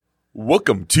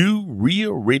Welcome to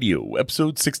REIA Radio,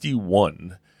 episode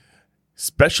 61,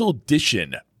 special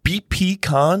edition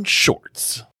BPCON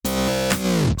shorts.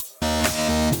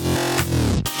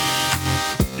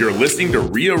 You're listening to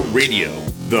REIA Radio,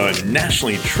 the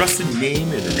nationally trusted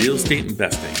name in real estate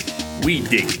investing. We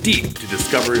dig deep to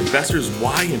discover investors'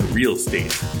 why in real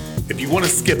estate. If you want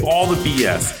to skip all the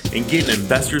BS and get in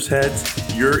investors'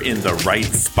 heads, you're in the right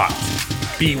spot.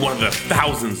 Be one of the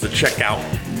thousands to check out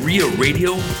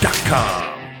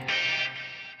REIARadio.com.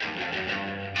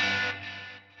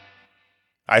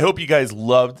 I hope you guys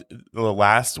loved the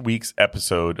last week's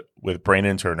episode with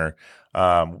Brandon Turner.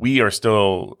 We are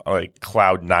still like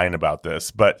cloud nine about this,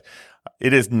 but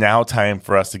it is now time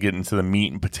for us to get into the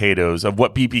meat and potatoes of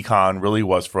what BPCON really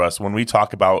was for us when we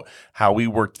talk about how we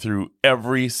worked through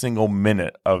every single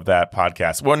minute of that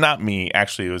podcast. Well, not me.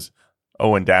 Actually, it was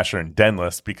Owen Dasher and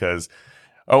Denless, because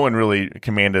Owen really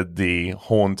commanded the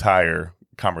whole entire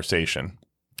conversation.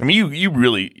 I mean, you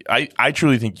really, I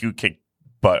truly think you kicked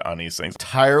butt on these things.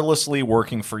 Tirelessly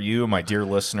working for you, my dear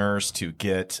listeners, to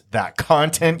get that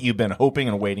content you've been hoping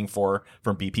and waiting for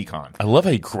from BPCON. I love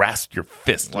how you grasped your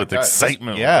fist with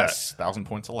excitement. Yes, 1,000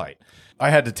 points of light. I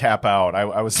had to tap out.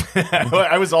 I was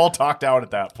I was all talked out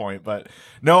at that point, but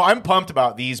no, I'm pumped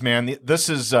about these, man. This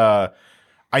is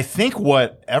I think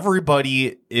what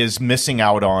everybody is missing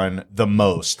out on the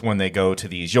most when they go to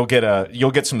these. You'll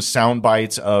get some sound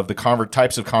bites of the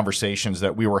types of conversations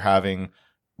that we were having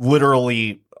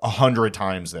literally 100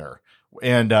 times there.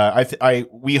 And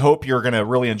we hope you're going to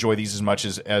really enjoy these as much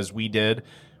as we did.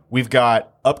 We've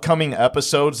got upcoming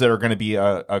episodes that are going to be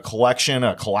a collection,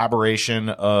 a collaboration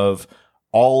of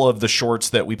all of the shorts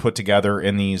that we put together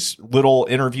in these little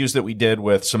interviews that we did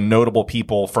with some notable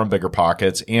people from Bigger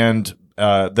Pockets and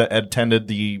that attended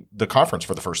the conference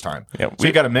for the first time. Yeah, so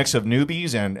we got a mix of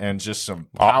newbies and just some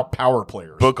power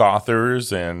players, book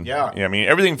authors, and I mean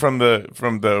everything from the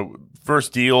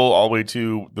first deal all the way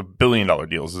to the $1 billion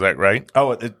deals. Is that right?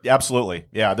 Oh, absolutely.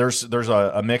 Yeah, there's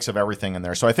a mix of everything in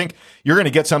there. So I think you're going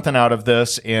to get something out of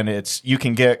this, and you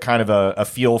can get kind of a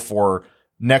feel for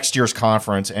next year's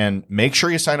conference. And make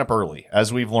sure you sign up early.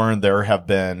 As we've learned, there have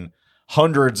been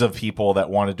hundreds of people that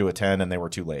wanted to attend and they were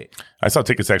too late. I saw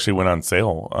tickets actually went on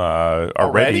sale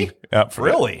already.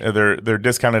 Really? They're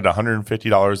discounted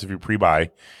 $150 if you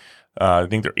pre-buy. I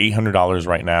think they're $800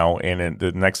 right now, and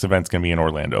the next event's going to be in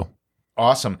Orlando.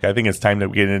 Awesome. I think it's time to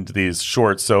get into these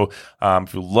shorts. So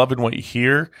if you're loving what you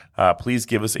hear, please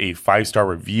give us a 5-star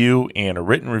review and a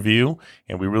written review.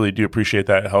 And we really do appreciate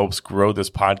that. It helps grow this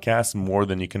podcast more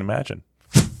than you can imagine.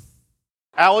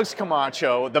 Alex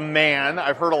Camacho, the man.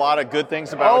 I've heard a lot of good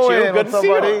things about you. Good to see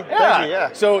you. Yeah. Thank you,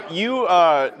 yeah. So you,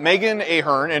 Megan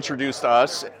Ahern introduced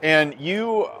us, and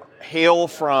you hail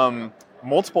from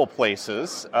multiple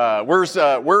places. Where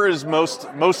is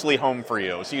mostly home for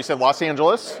you? So you said Los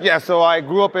Angeles? Yeah, so I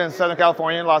grew up in Southern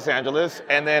California in Los Angeles,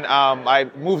 and then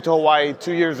I moved to Hawaii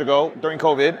 2 years ago during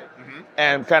COVID,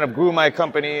 and kind of grew my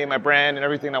company, my brand, and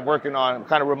everything I'm working on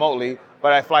kind of remotely,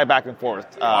 but I fly back and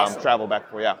forth, travel back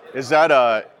and forth, yeah. Is that,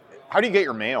 how do you get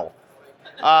your mail?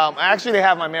 I actually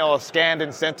have my mail scanned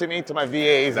and sent to me to my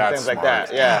VAs and things like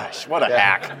that. Yeah. Gosh, what a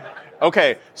hack.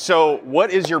 Okay, so what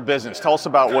is your business? Tell us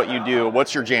about what you do.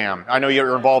 What's your jam? I know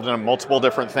you're involved in multiple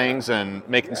different things and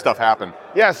making stuff happen.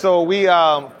 Yeah, so we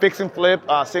fix and flip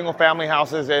single-family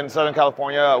houses in Southern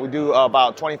California. We do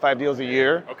about 25 deals a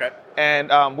year. Okay.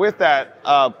 And with that,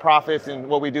 profits and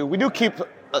what we do keep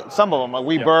some of them.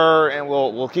 We burr, and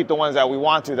we'll keep the ones that we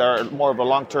want to that are more of a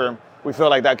long-term. We feel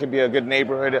like that could be a good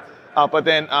neighborhood. But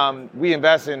then we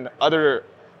invest in other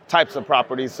types of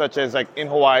properties, such as like in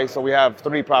Hawaii. So we have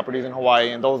 3 properties in Hawaii,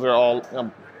 and those are all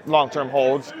long-term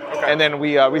holds. Okay. And then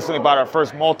we recently bought our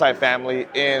first multifamily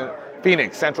in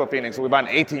Phoenix, Central Phoenix. So we bought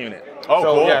an 18-unit. Oh,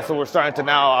 so, cool. Yeah, so we're starting to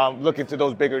now look into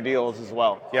those bigger deals as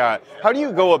well. Yeah. How do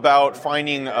you go about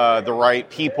finding the right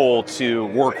people to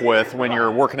work with when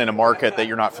you're working in a market that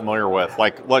you're not familiar with?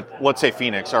 Like, let's say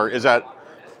Phoenix. Is that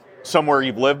somewhere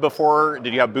you've lived before?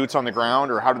 Did you have boots on the ground,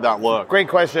 or how did that look? Great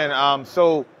question.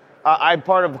 I'm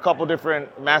part of a couple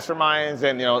different masterminds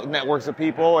and networks of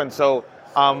people, and so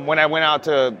when I went out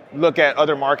to look at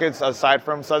other markets aside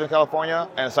from Southern California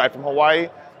and aside from Hawaii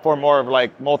for more of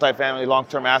like multifamily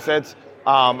long-term assets,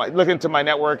 I looked into my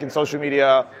network in social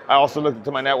media. I also looked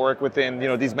into my network within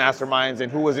these masterminds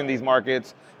and who was in these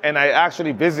markets, and I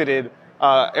actually visited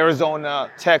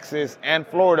Arizona, Texas, and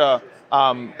Florida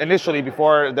initially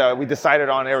before we decided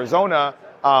on Arizona,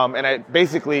 and I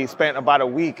basically spent about a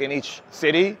week in each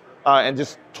city. And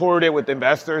just toured it with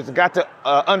investors, got to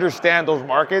understand those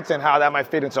markets and how that might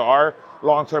fit into our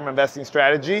long-term investing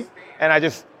strategy. And I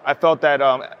just I felt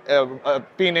that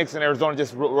Phoenix and Arizona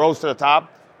just rose to the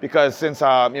top because since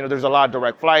there's a lot of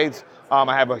direct flights,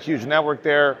 I have a huge network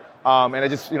there, and I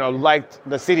just liked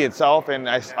the city itself, and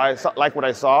I like what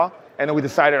I saw, and then we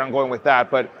decided on going with that.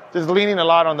 But just leaning a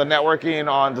lot on the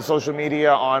networking, on the social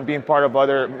media, on being part of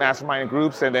other mastermind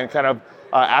groups, and then kind of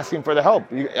asking for the help.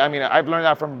 I've learned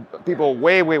that from people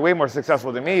way more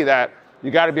successful than me, that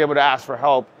you got to be able to ask for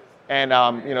help. And,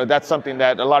 that's something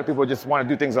that a lot of people just want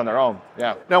to do things on their own.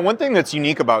 Yeah. Now, one thing that's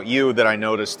unique about you that I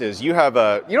noticed is you have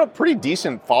a, pretty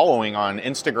decent following on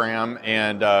Instagram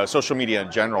and social media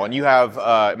in general. And you have,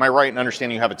 am I right in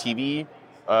understanding you have a TV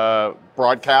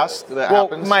broadcast that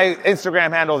happens? My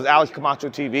Instagram handle is Alex Camacho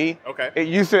TV. Okay. It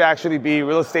used to actually be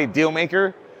Real Estate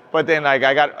Dealmaker. But then I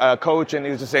got a coach, and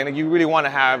he was just saying that you really want to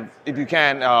have, if you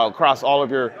can, across all of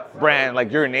your brand,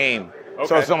 like your name. Okay.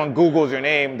 So if someone Googles your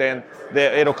name, then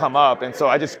it'll come up. And so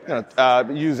I just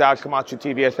use Alex Camacho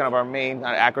TV as kind of our main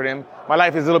acronym. My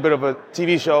life is a little bit of a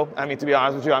TV show. To be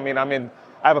honest with you,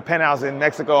 I have a penthouse in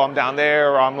Mexico. I'm down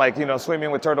there, or I'm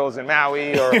swimming with turtles in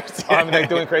Maui, or I'm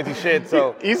doing crazy shit.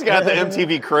 So he's got the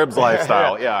MTV Cribs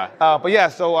lifestyle. Yeah.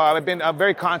 So I've been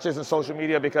very conscious in social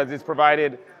media because it's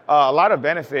provided a lot of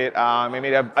benefit.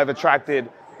 I've attracted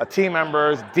team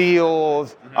members,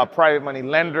 deals, private money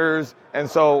lenders. And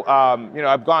so,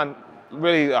 I've gone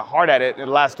really hard at it in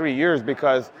the last 3 years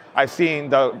because I've seen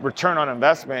the return on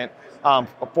investment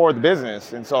for the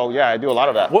business. And so, I do a lot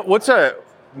of that.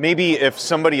 Maybe if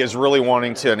somebody is really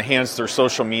wanting to enhance their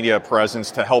social media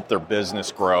presence to help their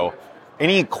business grow,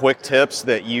 any quick tips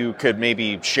that you could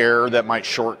maybe share that might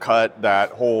shortcut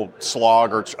that whole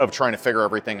slog of trying to figure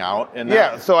everything out?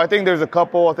 So I think there's a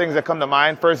couple of things that come to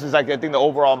mind. First is I think the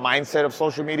overall mindset of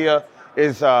social media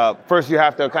is first you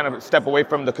have to kind of step away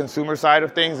from the consumer side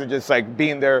of things and just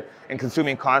being there and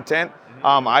consuming content.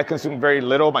 I consume very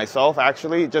little myself,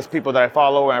 actually, just people that I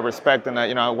follow and I respect and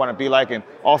that I want to be like, and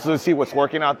also to see what's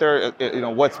working out there,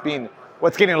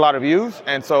 what's getting a lot of views,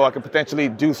 and so I could potentially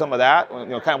do some of that,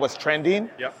 kind of what's trending.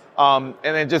 Yep. And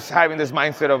then just having this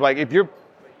mindset of if you're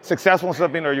successful in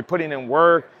something or you're putting in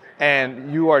work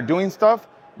and you are doing stuff,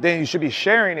 then you should be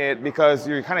sharing it because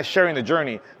you're kind of sharing the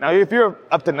journey. Now, if you're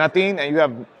up to nothing and you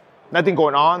have nothing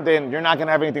going on, then you're not going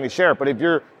to have anything to share. But if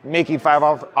you're making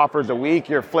 5 offers a week,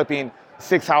 you're flipping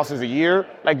 6 houses a year,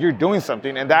 you're doing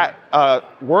something, and that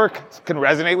work can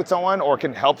resonate with someone or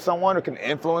can help someone or can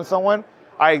influence someone.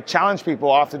 I challenge people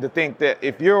often to think that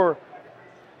if you're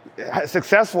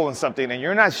successful in something and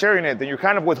you're not sharing it, then you're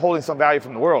kind of withholding some value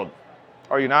from the world.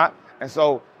 Are you not? And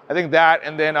so I think that,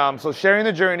 and then so sharing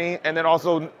the journey, and then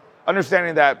also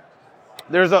understanding that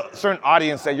there's a certain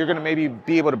audience that you're going to maybe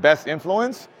be able to best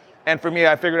influence. And for me,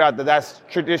 I figured out that that's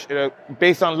tradition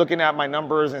based on looking at my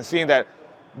numbers and seeing that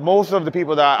most of the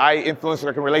people that I influence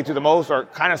or can relate to the most are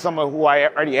kind of some of who I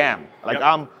already am. Yep.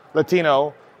 I'm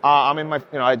Latino. I'm in my,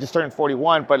 I just turned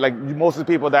 41, but most of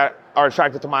the people that are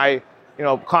attracted to my,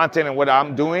 content and what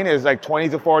I'm doing is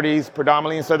 20s to 40s,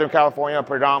 predominantly in Southern California,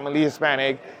 predominantly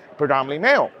Hispanic, predominantly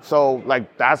male. So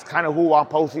that's kind of who I'm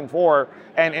posting for.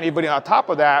 And anybody on top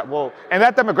of that and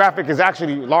that demographic is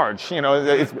actually large.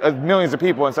 It's millions of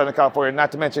people in Southern California,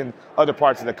 not to mention other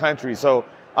parts of the country. So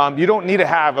you don't need to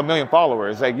have 1 million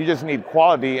followers. You just need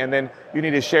quality, and then you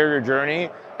need to share your journey,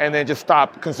 and then just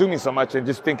stop consuming so much and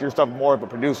just think yourself more of a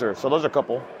producer. So those are a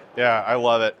couple. Yeah, I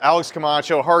love it. Alex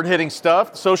Camacho, hard-hitting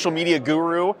stuff, social media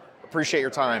guru. Appreciate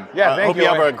your time. Yeah, thank you.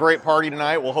 Hope you have a great party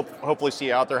tonight. We'll hopefully see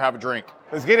you out there. Have a drink.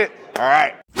 Let's get it.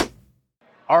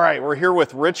 All right, we're here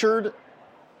with Richard.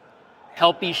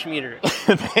 Helpy Schmieder.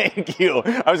 Thank you.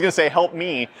 I was going to say help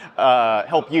me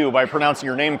help you by pronouncing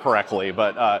your name correctly.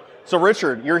 But so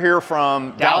Richard, you're here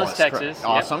from Dallas, Texas. Correct?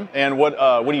 Awesome. Yep. And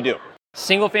what do you do?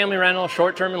 Single family rental,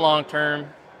 short-term and long-term,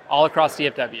 all across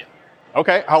DFW.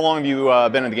 Okay. How long have you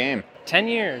been in the game? 10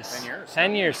 years.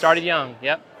 10 years. Started young.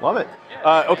 Yep. Love it.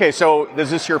 Okay. So is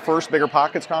this your first Bigger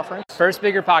Pockets conference? First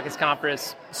Bigger Pockets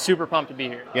conference. Super pumped to be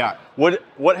here. Yeah.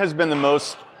 What has been the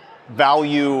most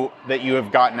value that you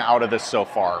have gotten out of this so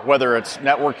far, whether it's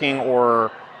networking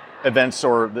or events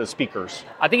or the speakers?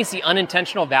 I think it's the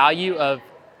unintentional value of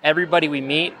everybody we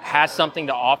meet has something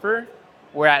to offer.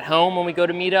 We're at home when we go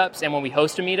to meetups, and when we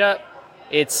host a meetup,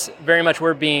 it's very much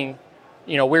we're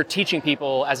teaching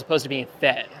people as opposed to being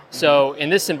fed. So in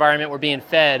this environment, we're being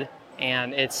fed,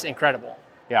 and it's incredible.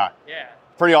 Yeah.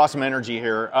 Pretty awesome energy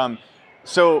here.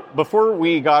 So before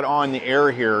we got on the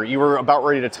air here, you were about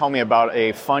ready to tell me about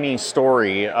a funny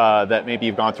story that maybe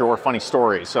you've gone through, or funny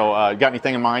story. So got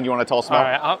anything in mind you want to tell us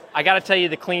about? All right, I got to tell you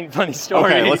the clean, funny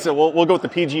story. Okay, we'll go with the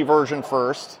PG version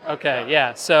first. Okay,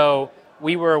 yeah. So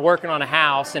we were working on a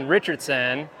house in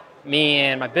Richardson, me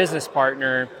and my business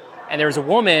partner, And there was a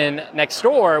woman next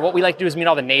door. What we like to do is meet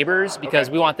all the neighbors because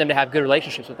we want them to have good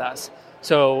relationships with us.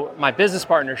 So my business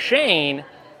partner, Shane,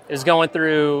 is going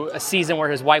through a season where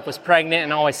his wife was pregnant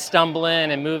and always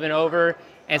stumbling and moving over.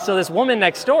 And so this woman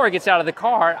next door gets out of the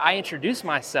car. I introduce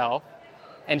myself,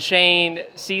 and Shane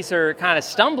sees her kind of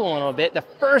stumbling a little bit. The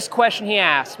first question he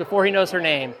asks before he knows her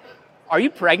name, "Are you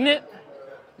pregnant?"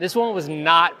 This woman was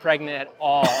not pregnant at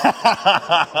all.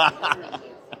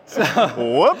 So,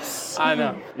 whoops. I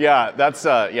know. Yeah, that's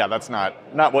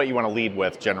not what you want to lead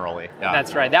with generally. Yeah.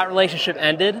 That's right. That relationship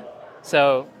ended.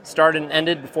 So started and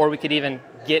ended before we could even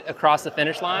get across the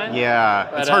finish line. Yeah,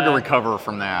 But, it's hard to recover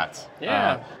from that.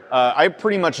 Yeah. I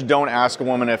pretty much don't ask a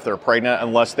woman if they're pregnant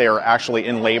unless they are actually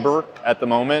in labor at the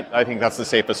moment. I think that's the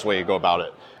safest way to go about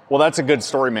it. Well, that's a good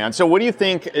story, man. So what do you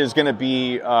think is going to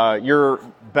be your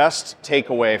best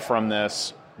takeaway from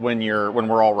this when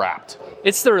we're all wrapped?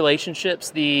 It's the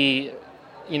relationships,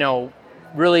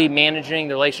 really managing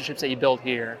the relationships that you build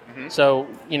here. Mm-hmm. So,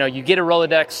 you get a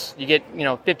Rolodex, you get,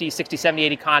 50, 60, 70,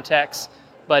 80 contacts,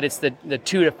 but it's the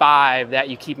 2 to 5 that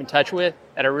you keep in touch with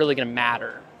that are really going to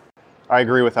matter. I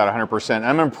agree with that 100%.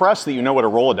 I'm impressed that you know what a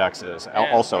Rolodex is.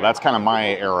 Yeah. Also, that's kind of my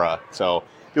era. So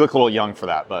you look a little young for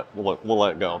that, but we'll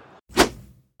let it go.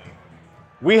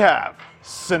 We have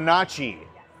Sanachi,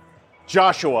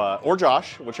 Joshua, or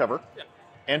Josh, whichever,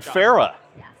 and Farah.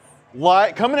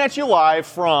 Coming at you live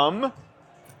from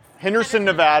Henderson,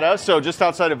 Nevada, so just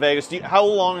outside of Vegas. How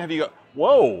long have you got?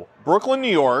 Whoa, Brooklyn,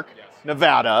 New York,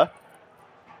 Nevada,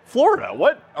 Florida.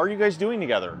 What are you guys doing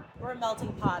together? We're a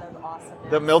melting pot of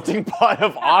awesomeness. The melting pot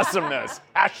of awesomeness.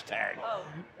 Hashtag.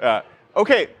 Oh.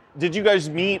 Okay, did you guys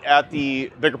meet at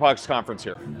the BiggerPockets conference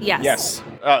here? Yes.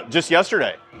 Just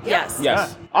yesterday? Yes. Yeah.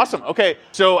 Awesome. Okay,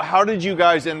 so how did you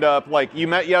guys end up, you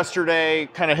met yesterday,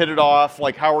 kind of hit it off,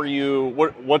 how are you,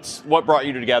 what brought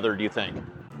you together, do you think?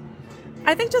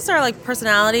 I think just our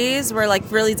personalities were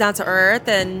really down to earth,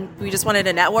 and we just wanted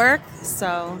to network.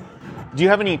 So, do you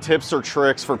have any tips or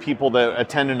tricks for people that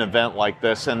attend an event like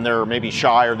this and they're maybe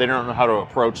shy or they don't know how to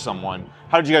approach someone?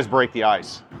 How did you guys break the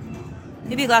ice?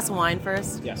 Maybe a glass of wine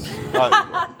first. Yes.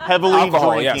 Heavily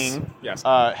Alcohol, drinking yes.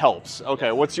 Helps.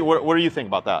 Okay, what do you think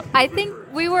about that? I think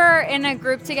we were in a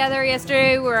group together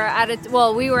yesterday. We were at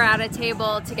a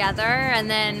table together, and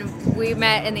then we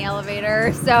met in the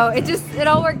elevator. So it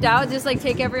all worked out. Just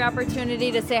take every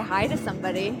opportunity to say hi to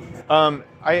somebody.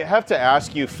 I have to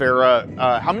ask you,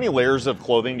 Farah, how many layers of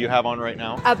clothing do you have on right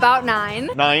now? About 9.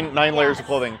 Nine layers of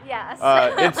clothing. Yes.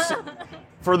 It's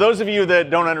for those of you that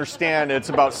don't understand, it's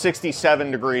about 67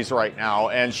 degrees right now,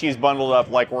 and she's bundled up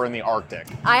like we're in the Arctic.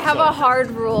 I have a hard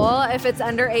rule. If it's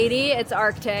under 80, it's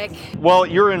Arctic. Well,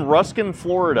 you're in Ruskin,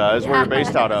 Florida, is where you're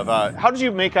based out of. How did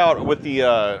you make out with the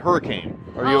hurricane?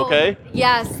 Are you okay?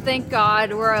 Yes, thank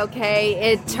God we're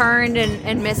okay. It turned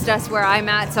and missed us where I'm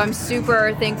at, so I'm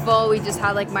super thankful. We just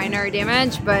had minor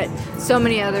damage, but so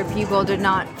many other people did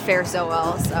not fare so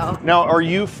well. So now, are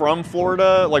you from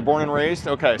Florida, born and raised?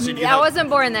 Okay, so I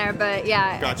wasn't born there, but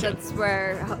yeah, gotcha.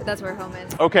 that's where home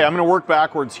is. Okay, I'm going to work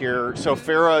backwards here. So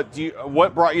Farah,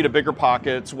 what brought you to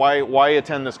BiggerPockets? Why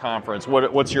attend this conference?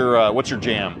 What's your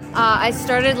jam? I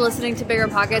started listening to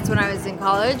BiggerPockets when I was in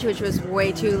college, which was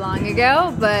way too long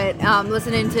ago. But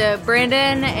listening to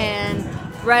Brandon and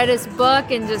read his book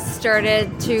and just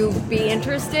started to be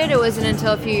interested. It wasn't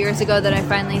until a few years ago that I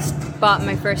finally bought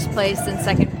my first place and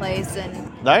second place,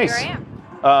 and nice. Here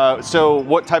I am. So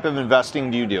what type of investing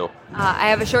do you do? I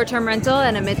have a short-term rental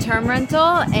and a mid-term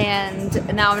rental,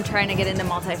 and now I'm trying to get into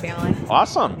multifamily.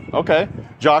 Awesome. Okay.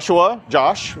 Josh,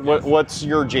 what's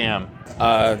your jam?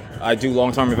 I do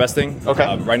long-term investing.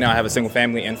 Okay. Right now I have a single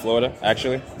family in Florida,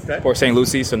 actually. Okay. Port St.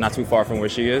 Lucie, so not too far from where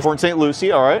she is. Port St.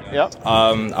 Lucie, all right. Yep.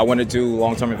 I want to do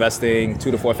long-term investing, 2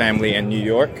 to 4 family in New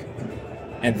York,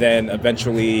 and then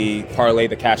eventually parlay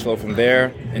the cash flow from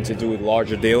there into do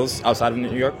larger deals outside of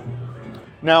New York.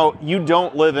 Now, you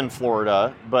don't live in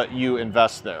Florida, but you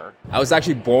invest there. I was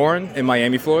actually born in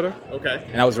Miami, Florida. Okay.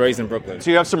 And I was raised in Brooklyn. So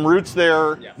you have some roots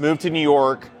there, Yes. moved to New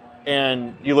York,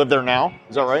 and you live there now,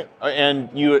 is that right? And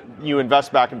you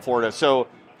invest back in Florida. So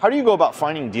how do you go about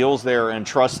finding deals there and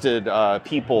trusted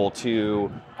people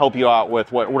to help you out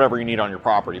with whatever you need on your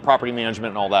property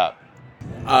management and all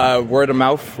that? Word of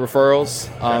mouth referrals.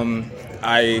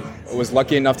 I was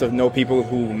lucky enough to know people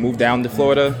who moved down to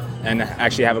Florida and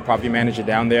actually have a property manager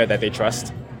down there that they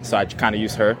trust. So I kind of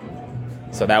used her.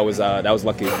 So that was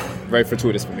lucky, very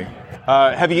fortuitous for me.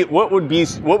 What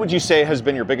would you say has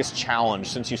been your biggest challenge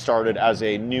since you started as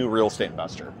a new real estate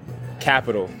investor?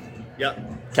 Capital.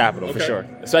 Yep. Capital, for sure.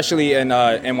 Especially in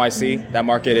NYC. That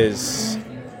market is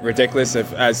ridiculous,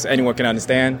 if as anyone can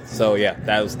understand. So yeah,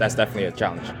 that's definitely a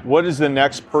challenge. What is the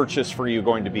next purchase for you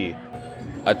going to be?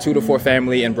 A 2 to 4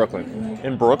 family in Brooklyn.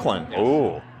 In Brooklyn?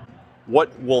 Oh.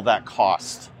 What will that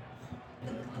cost?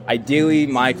 Ideally,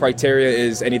 my criteria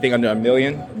is anything under $1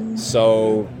 million,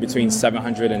 so between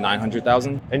 700 and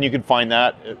 900,000. And you can find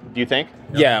that, do you think?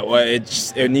 Yeah, well,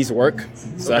 it needs work,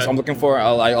 so that's what I'm looking for.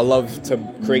 I love to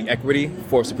create equity,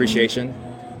 force appreciation,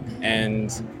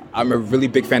 and I'm a really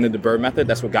big fan of the Bird method.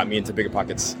 That's what got me into Bigger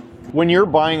Pockets. When you're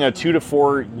buying a 2 to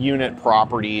 4 unit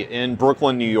property in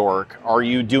Brooklyn, New York, are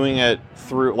you doing it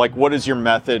through, like, what is your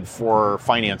method for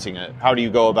financing it? How do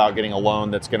you go about getting a loan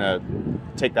that's going to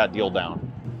take that deal down?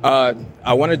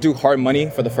 I want to do hard money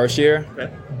for the first year,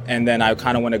 and then I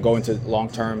kind of want to go into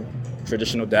long-term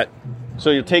traditional debt.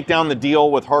 So you take down the deal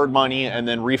with hard money and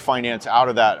then refinance out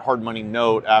of that hard money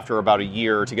note after about a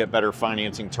year to get better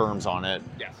financing terms on it.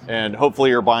 Yes. And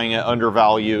hopefully you're buying it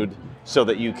undervalued so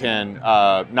that you can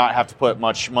not have to put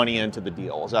much money into the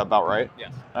deal. Is that about right?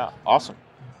 Yes. Awesome.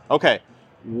 Okay.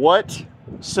 What,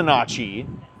 Sinachi,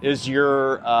 is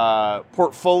your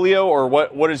portfolio, or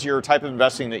what is your type of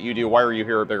investing that you do? Why are you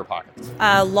here at Bigger Pockets?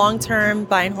 Long-term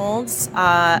buy and holds.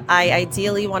 I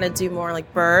ideally want to do more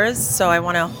like BRRRRs, so I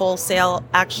want to wholesale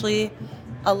actually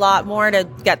a lot more to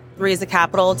raise the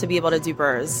capital to be able to do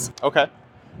BRRRRs. Okay.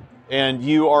 And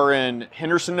you are in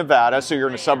Henderson, Nevada, so you're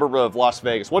in a suburb of Las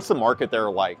Vegas. What's the market there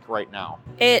like right now?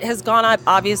 It has gone up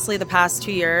obviously the past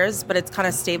 2 years, but it's kind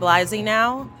of stabilizing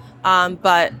now.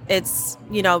 But it's,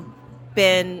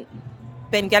 been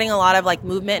getting a lot of like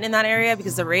movement in that area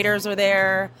because the Raiders are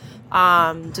there.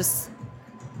 I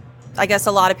guess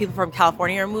a lot of people from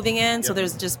California are moving in. So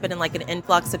there's just been like an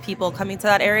influx of people coming to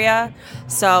that area.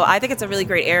 So I think it's a really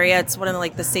great area. It's one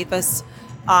of the safest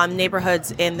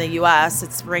neighborhoods in the U.S.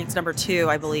 It's ranked number 2,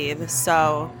 I believe.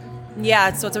 So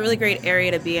yeah, so it's a really great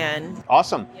area to be in.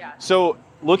 Awesome. Yeah. So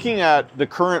looking at the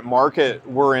current market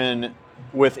we're in,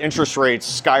 with interest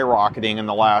rates skyrocketing in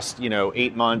the last,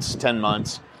 8 months, 10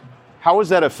 months, how has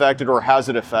that affected, or has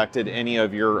it affected any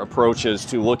of your approaches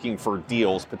to looking for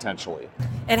deals potentially?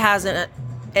 It hasn't.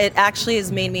 It actually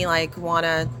has made me want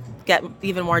to get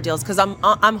even more deals because I'm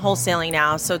wholesaling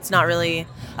now, so it's not really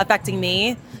affecting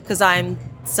me because I'm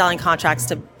selling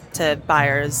contracts to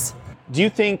buyers. Do you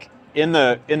think in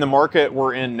the market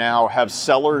we're in now, have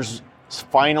sellers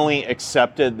finally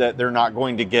accepted that they're not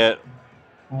going to get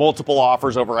multiple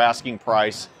offers over asking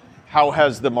price? How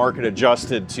has the market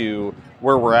adjusted to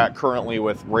where we're at currently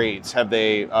with rates? Have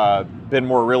they been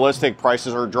more realistic?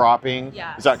 Prices are dropping?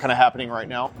 Yes. Is that kind of happening right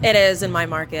now? It is in my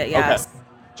market, yes. Okay.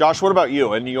 Josh, what about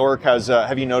you? In New York,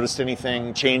 have you noticed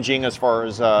anything changing as far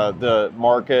as the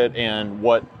market and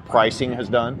what pricing has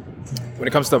done? When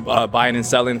it comes to buying and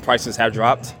selling, prices have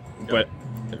dropped, but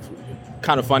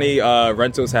kind of funny,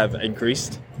 rentals have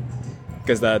increased.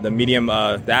 Because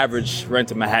the average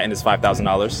rent in Manhattan is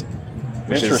 $5,000,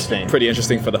 which is pretty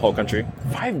interesting for the whole country.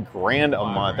 $5,000 a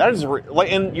month. That is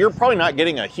and you're probably not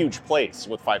getting a huge place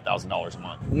with $5,000 a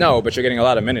month. No, but you're getting a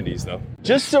lot of amenities though.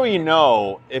 Just so you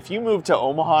know, if you moved to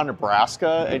Omaha,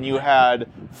 Nebraska, and you had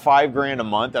 $5,000 a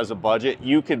month as a budget,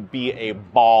 you could be a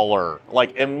baller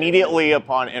immediately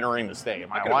upon entering the state.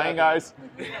 Am I lying, guys?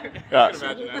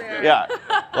 Yeah.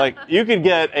 Yeah, you could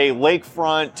get a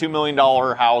lakefront $2 million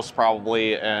house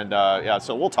probably, and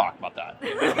so we'll talk about that.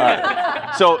 All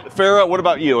right. So, Farah, what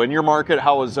about you? In your market,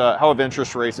 how have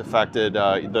interest rates affected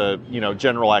the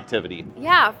general activity?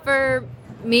 Yeah, for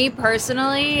me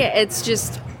personally, it's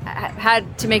just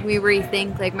had to make me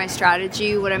rethink my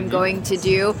strategy, what I'm going to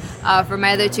do. For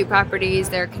my other 2 properties,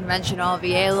 they're conventional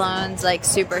VA loans,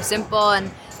 super simple, and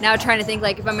now trying to think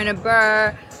if I'm in a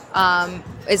BRRRR,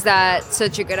 is that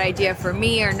such a good idea for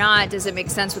me or not? Does it make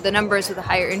sense with the numbers with a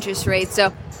higher interest rate?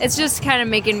 So it's just kind of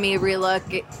making me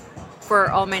relook for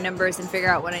all my numbers and figure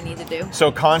out what I need to do.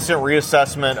 So constant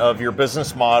reassessment of your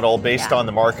business model based on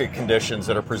the market conditions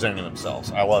that are presenting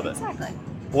themselves. I love it. Exactly.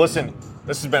 Listen,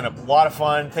 this has been a lot of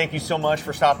fun. Thank you so much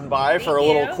for stopping by for a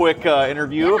little quick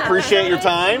interview. Yeah, Appreciate your nice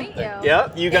time. to meet you.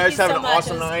 Yeah, you guys have so an much.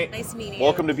 awesome It was night. nice meeting you.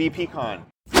 Welcome to BPCON.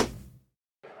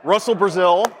 Russell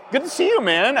Brazil, good to see you,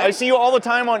 man. I see you all the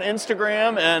time on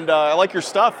Instagram, and I like your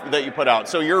stuff that you put out.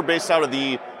 So you're based out of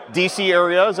the DC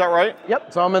area, is that right?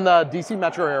 Yep, so I'm in the DC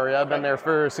metro area. I've been there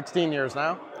for 16 years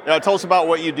now. Tell us about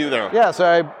what you do there. Yeah, so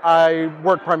I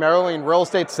work primarily in real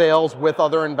estate sales with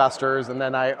other investors, and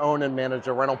then I own and manage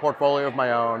a rental portfolio of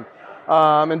my own,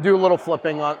 and do a little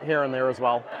flipping here and there as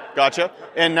well. Gotcha.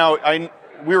 And now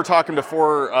we were talking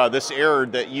before this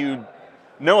aired that you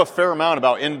know a fair amount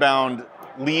about inbound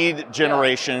lead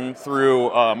generation through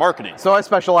marketing. So I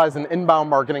specialize in inbound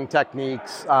marketing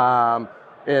techniques,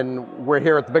 and we're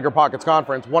here at the Bigger Pockets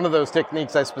conference, one of those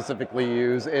techniques I specifically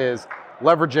use is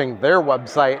leveraging their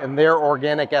website and their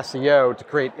organic SEO to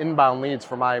create inbound leads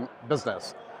for my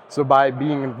business. So by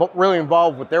being really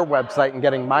involved with their website and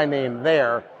getting my name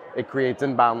there, it creates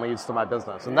inbound leads to my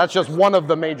business. And that's just one of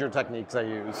the major techniques I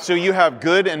use. So you have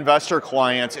good investor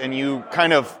clients and you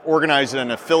kind of organize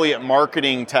an affiliate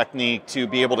marketing technique to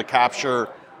be able to capture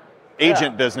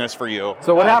agent business for you.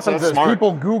 So what happens is smart.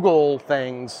 people Google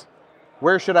things,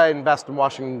 where should I invest in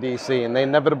Washington, D.C.? And they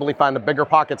inevitably find a Bigger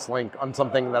Pockets link on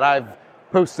something that I've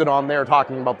posted on there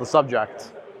talking about the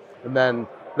subject. And then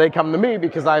they come to me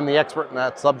because I'm the expert in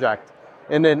that subject.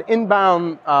 And an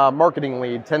inbound marketing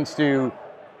lead tends to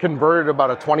convert at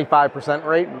about a 25%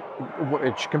 rate,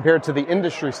 which compared to the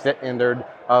industry standard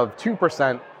of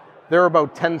 2%, they're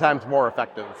about 10 times more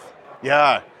effective.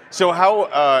 Yeah. So how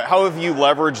have you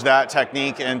leveraged that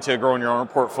technique into growing your own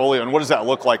portfolio, and what does that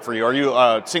look like for you? Are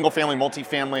you single family,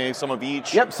 multifamily, some of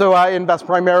each? Yep, so I invest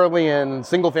primarily in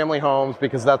single family homes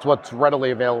because that's what's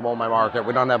readily available in my market.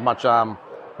 We don't have much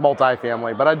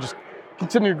multifamily, but I just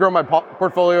continue to grow my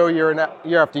portfolio year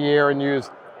after year and use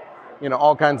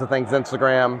all kinds of things,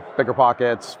 Instagram, Bigger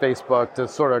Pockets, Facebook, to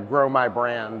sort of grow my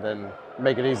brand and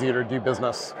make it easier to do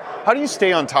business. How do you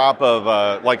stay on top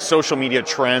of like social media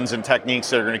trends and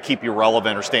techniques that are going to keep you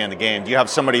relevant or stay in the game? Do you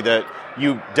have somebody that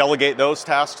you delegate those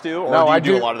tasks to, or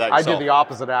do you do a lot of that yourself? I do the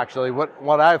opposite, actually.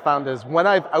 What I've found is when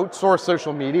I've outsourced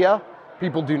social media,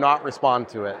 people do not respond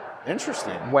to it.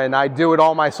 Interesting. When I do it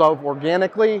all myself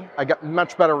organically, I get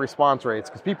much better response rates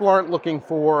because people aren't looking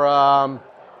for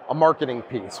a marketing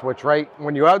piece, which,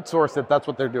 when you outsource it, that's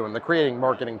what they're doing. They're creating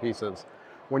marketing pieces.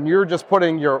 When you're just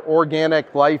putting your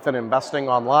organic life and investing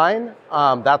online,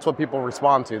 that's what people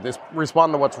respond to. They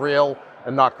respond to what's real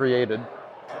and not created.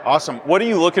 Awesome. What are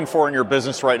you looking for in your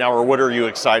business right now, or what are you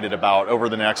excited about over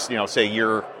the next, say,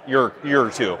 year or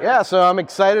two? Yeah, so I'm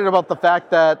excited about the fact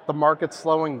that the market's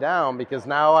slowing down because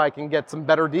now I can get some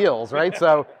better deals, right?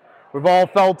 So we've all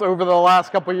felt over the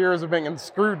last couple of years of being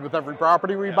screwed with every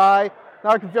property we buy. Now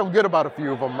I can feel good about a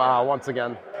few of them once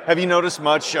again. Have you noticed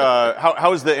much, how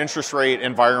has the interest rate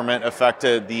environment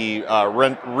affected the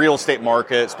real estate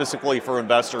market, specifically for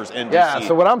investors in DC? Yeah,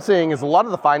 so what I'm seeing is a lot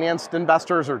of the financed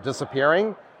investors are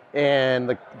disappearing,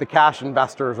 and the cash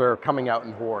investors are coming out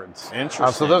in hordes.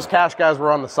 Interesting. So those cash guys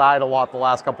were on the side a lot the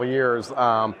last couple of years,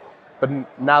 but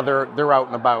now they're out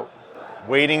and about.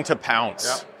 Waiting to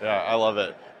pounce. Yep. Yeah, I love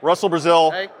it. Russell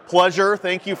Brazil, pleasure.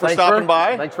 Thank you for stopping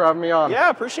by. Thanks for having me on. Yeah,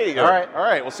 appreciate you. All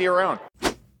right. We'll see you around.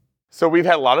 So we've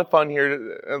had a lot of fun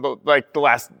here, like the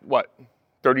last,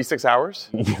 36 hours?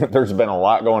 There's been a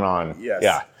lot going on. Yes.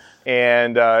 Yeah.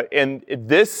 And in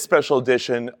this special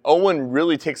edition, Owen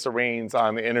really takes the reins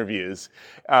on the interviews,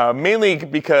 mainly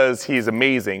because he's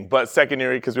amazing, but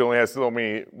secondary because we only have so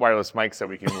many wireless mics that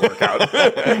we can work out.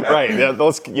 Right.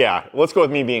 Let's go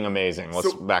with me being amazing.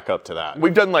 Let's back up to that.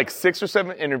 We've done like 6 or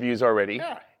 7 interviews already.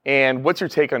 Yeah. And what's your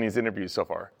take on these interviews so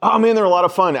far? Oh man, they're a lot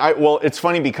of fun. Well, it's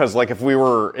funny because like if we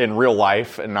were in real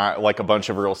life and not like a bunch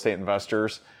of real estate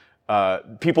investors,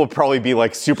 people would probably be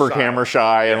like super camera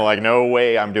shy and like, no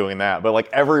way I'm doing that. But like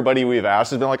everybody we've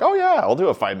asked has been like, oh yeah, I'll do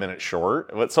a 5-minute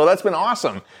short. So that's been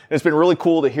awesome. And it's been really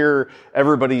cool to hear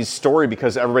everybody's story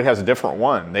because everybody has a different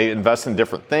one. They invest in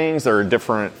different things. They're in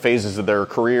different phases of their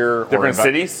career. Different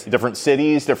cities? Different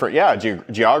cities,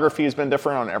 geography has been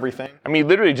different on everything. I mean,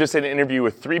 literally just did an interview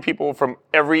with 3 people from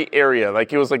every area.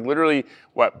 Like it was like literally,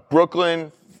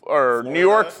 Brooklyn, or Florida. New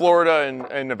York, Florida,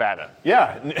 and Nevada.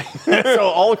 Yeah, so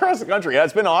all across the country. Yeah,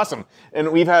 it's been awesome.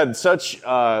 And we've had such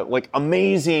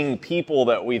amazing people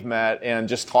that we've met and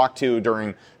just talked to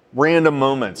during random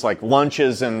moments, like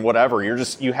lunches and whatever.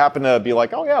 You happen to be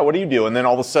like, oh yeah, what do you do? And then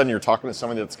all of a sudden you're talking to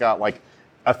somebody that's got like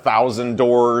 1,000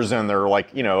 doors and they're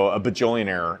like, a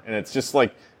bajillionaire. And it's just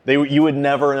like, you would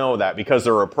never know that because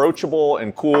they're approachable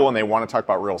and cool and they want to talk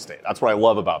about real estate. That's what I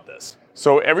love about this.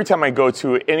 So every time I go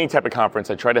to any type of conference,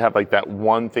 I try to have like that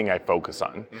one thing I focus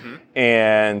on. Mm-hmm.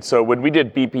 And so when we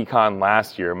did BPCON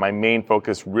last year, my main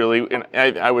focus really, and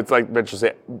I would like venture to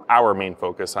say our main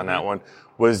focus on that one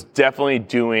was definitely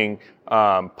doing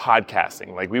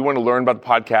podcasting. Like we want to learn about the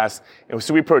podcast. And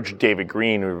so we approached David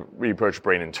Green, we approached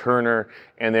Brandon Turner,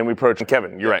 and then we approached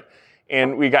Kevin. You're right.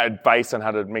 And we got advice on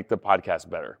how to make the podcast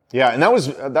better. Yeah, and that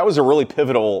was a really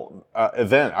pivotal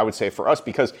event, I would say, for us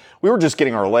because we were just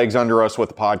getting our legs under us with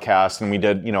the podcast, and we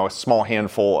did, a small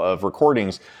handful of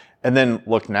recordings. And then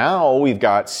look, now we've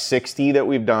got 60 that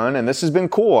we've done, and this has been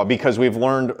cool because we've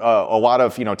learned a lot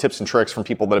of tips and tricks from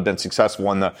people that have been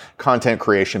successful in the content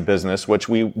creation business, which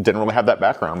we didn't really have that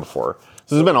background before.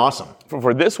 This has been awesome.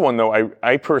 For this one, though,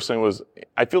 I personally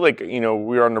I feel like, we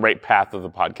were on the right path of the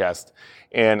podcast.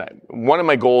 And one of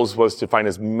my goals was to find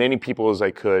as many people as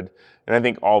I could, and I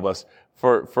think all of us,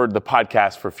 for the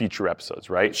podcast for future episodes,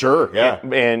 right? Sure, yeah.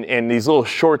 And these little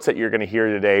shorts that you're going to hear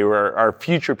today are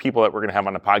future people that we're going to have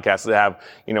on the podcast that have,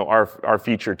 our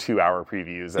future 2-hour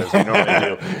previews as we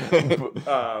normally do.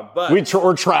 But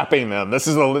We're trapping them. This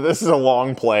is a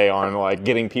long play on like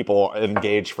getting people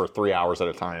engaged for 3 hours at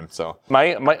a time. So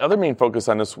my other main focus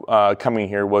on this coming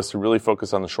here was to really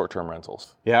focus on the short-term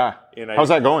rentals. yeah, how's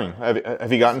that going?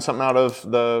 Have you gotten something out of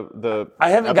the I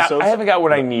haven't episodes? got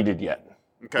what I needed yet.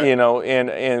 Okay.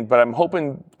 But I'm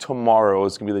hoping tomorrow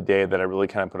is going to be the day that I really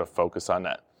kind of put a focus on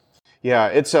that. Yeah,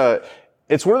 it's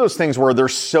one of those things where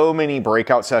there's so many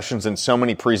breakout sessions and so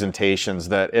many presentations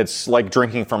that it's like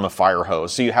drinking from a fire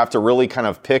hose. So you have to really kind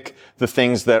of pick the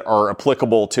things that are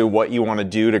applicable to what you want to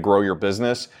do to grow your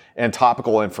business and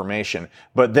topical information.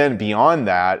 But then beyond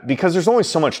that, because there's only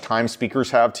so much time speakers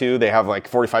have too, they have like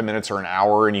 45 minutes or an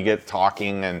hour and you get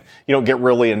talking and you don't get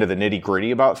really into the nitty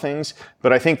gritty about things.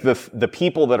 But I think the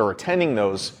people that are attending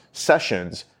those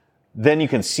sessions, then you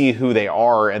can see who they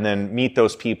are and then meet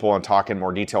those people and talk in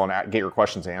more detail and get your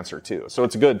questions answered too. So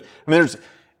it's good. I mean,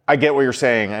 I get what you're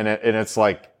saying and it's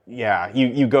like, yeah,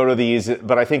 you go to these,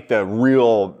 but I think the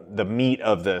meat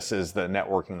of this is the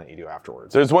networking that you do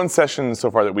afterwards. There's one session so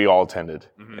far that we all attended,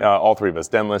 all three of us,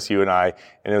 Dennis, you and I,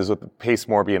 and it was with Pace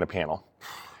Morby in a panel.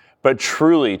 But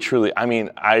truly, I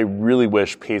mean, I really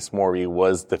wish Pace Morby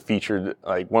was the featured,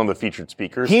 like one of the featured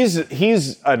speakers.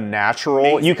 He's a natural.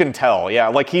 Amazing. You can tell, yeah.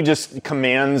 Like he just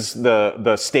commands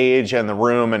the stage and the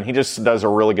room, and he just does a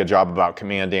really good job about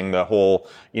commanding the whole,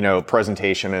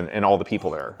 presentation and all the people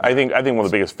there. I think one of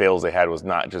the biggest fails they had was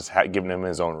not just giving him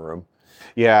his own room.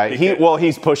 Yeah,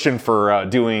 he's pushing for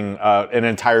doing an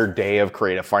entire day of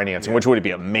creative financing, which would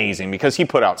be amazing because he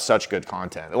put out such good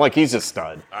content. Like he's a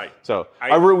stud.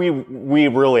 We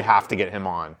really have to get him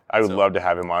on. I would love to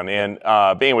have him on. And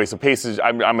but anyway, so Pace is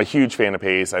I'm a huge fan of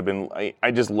Pace.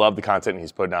 I just love the content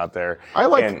he's putting out there.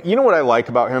 You know what I like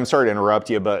about him? Sorry to interrupt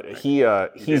you, but he's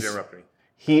interrupt me.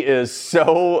 He is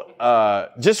so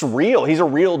just real. He's a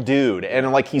real dude,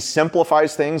 and like he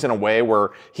simplifies things in a way where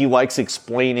he likes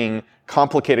explaining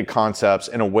complicated concepts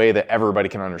in a way that everybody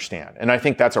can understand. And I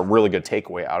think that's a really good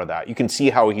takeaway out of that. You can see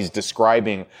how he's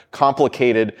describing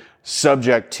complicated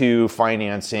subject to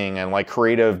financing and like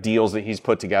creative deals that he's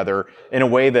put together in a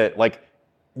way that like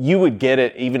you would get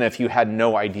it even if you had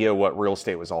no idea what real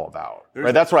estate was all about.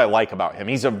 Right? That's what I like about him.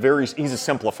 He's a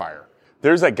simplifier.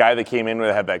 There's that guy that came in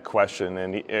that had that question,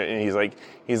 and he's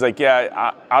like,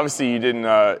 yeah, obviously you didn't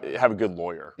have a good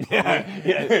lawyer.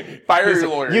 Yeah. Fire your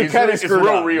lawyer. You kind of screwed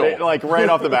up. Real. Like right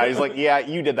off the bat, he's like, yeah,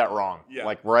 you did that wrong. Yeah.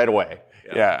 Like right away.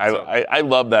 Yeah, I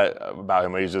love that about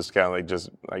him. He's just kind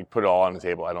of like put it all on the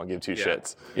table. I don't give two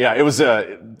shits. Yeah, it was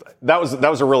that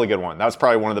was a really good one. That was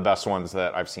probably one of the best ones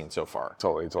that I've seen so far.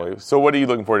 Totally. So what are you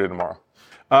looking forward to tomorrow?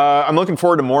 I'm looking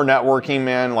forward to more networking,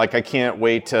 man. Like I can't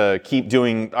wait to keep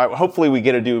doing. Hopefully, we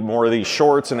get to do more of these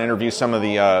shorts and interview some of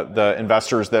the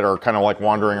investors that are kind of like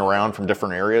wandering around from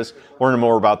different areas. Learn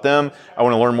more about them. I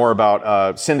want to learn more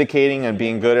about syndicating and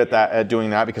being good at doing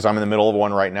that because I'm in the middle of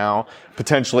one right now.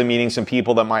 Potentially meeting some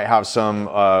people that might have some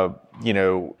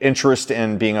interest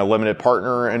in being a limited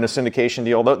partner in a syndication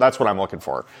deal. That's what I'm looking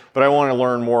for. But I want to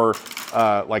learn more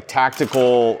like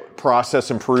tactical process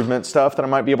improvement stuff that I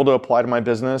might be able to apply to my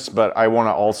business. But I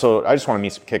just want to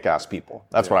meet some kick-ass people.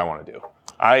 That's what I want to do.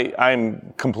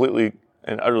 I'm completely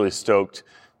and utterly stoked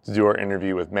to do our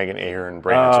interview with Megan Aher and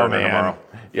Brandon Turner tomorrow.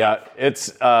 Yeah,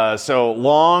 it's so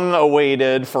long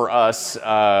awaited for us.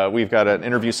 We've got an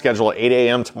interview scheduled at 8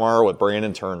 a.m. tomorrow with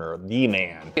Brandon Turner, the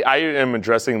man. I am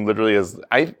addressing literally as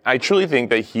I truly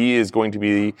think that he is going to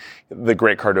be the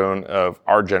Grant Cardone of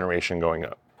our generation going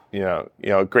up.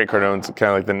 Grant Cardone's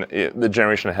kind of like the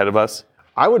generation ahead of us.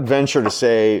 I would venture to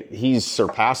say he's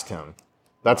surpassed him.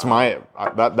 That's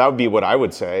that would be what I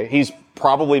would say. He's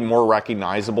probably more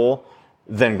recognizable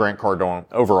than Grant Cardone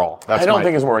overall. I don't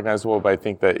think he's more recognizable, but I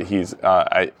think that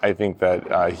I think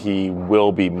that he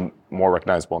will be more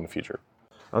recognizable in the future.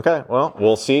 Okay, well,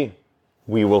 we'll see.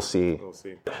 We will see.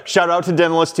 Shout out to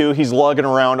Dennis too. He's lugging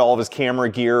around all of his camera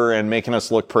gear and making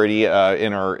us look pretty in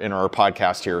our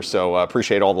podcast here. So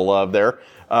appreciate all the love there.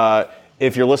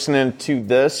 If you're listening to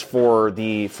this for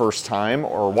the first time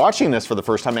or watching this for the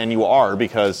first time, and you are,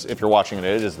 because if you're watching it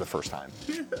is the first time.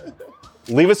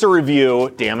 Leave us a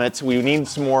review, damn it. We need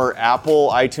some more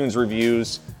Apple iTunes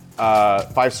reviews.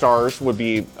 5 stars would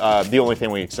be the only thing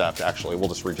we accept, actually. We'll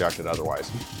just reject it otherwise.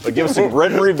 But give us a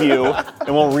written review, and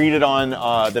we'll read it on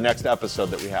the next episode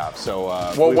that we have. So,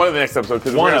 one of the next episodes,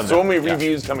 because we have so many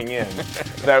reviews coming in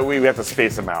that we have to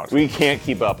space them out. We can't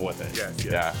keep up with it. Yes.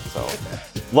 Yeah, so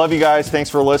love you guys. Thanks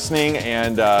for listening,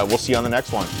 and we'll see you on the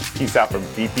next one. Peace out from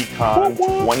BPCON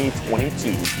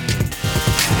 2022.